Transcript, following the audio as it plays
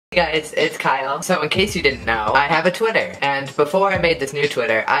Hey guys, it's Kyle. So in case you didn't know, I have a Twitter, and before I made this new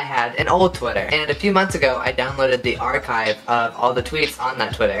Twitter, I had an old Twitter, and a few months ago I downloaded the archive of all the tweets on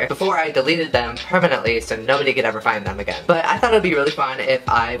that Twitter before I deleted them permanently so nobody could ever find them again. But I thought it would be really fun if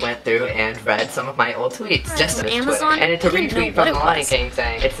I went through and read some of my old tweets just on this Twitter. And it's a retweet from the Lion King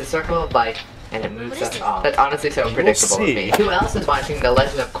saying, "It's the circle of life, and it moves us all." That's honestly so predictable of me. Who else is watching The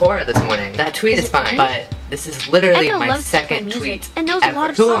Legend of Korra this morning? That tweet is fine, but this is literally my second tweet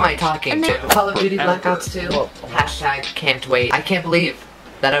ever. Who am I talking to? Call of Duty Black Ops 2? Hashtag can't wait. I can't believe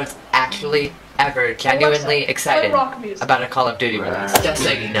that I was actually ever genuinely excited about a Call of Duty release. Just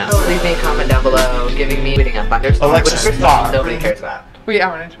so you know. Leave me a comment down below giving me tweeting up thunderstorm, which first of all, nobody cares about. Wait, I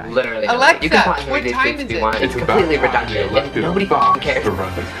want to try. Literally, Alexa, you can find what these time tweets is if you it? want. It's completely redundant, and nobody cares.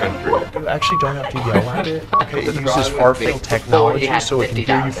 You actually don't have to yell at it. Okay, it uses far-field technology so it can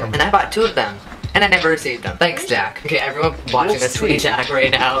hear you from... And I bought 2 of them, and I never received them. Thanks, Jack. Okay, everyone watching this tweet Jack right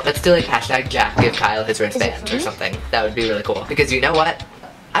now, let's do like hashtag Jack give Kyle his wristband or something. That would be really cool. Because you know what?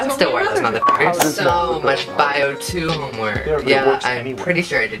 I would still wear those motherfuckers. So much Bio 2 homework. Yeah, I'm pretty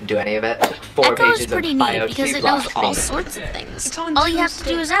sure I didn't do any of it. 4 pages of Bio 2 because it knows all sorts of things. All you have to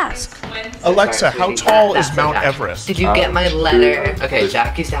do is ask. Alexa, how tall is Mount Everest? Did you get my letter? Okay,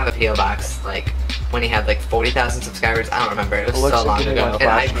 Jack used to have a P.O. box, like, when he had like 40,000 subscribers. I don't remember, it was so long ago. And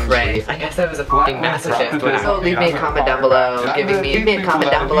I pray. I guess that was a fucking massive shift. So leave me a comment down below, leave me a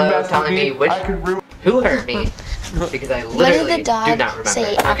comment down below telling me who hurt me. Because I literally do not remember.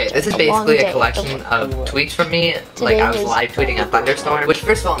 Okay, this is basically a collection of tweets from me, like I was live tweeting a thunderstorm, which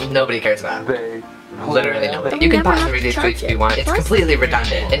first of all, nobody cares about. Literally nobody. You can pause and read these tweets if you want. It's completely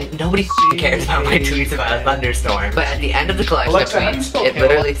redundant, and nobody cares about my tweets about a thunderstorm. But at the end of the collection of tweets, it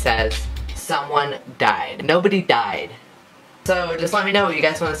literally says, "Someone died." Nobody died. So just let me know what you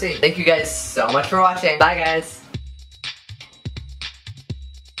guys want to see. Thank you guys so much for watching. Bye guys!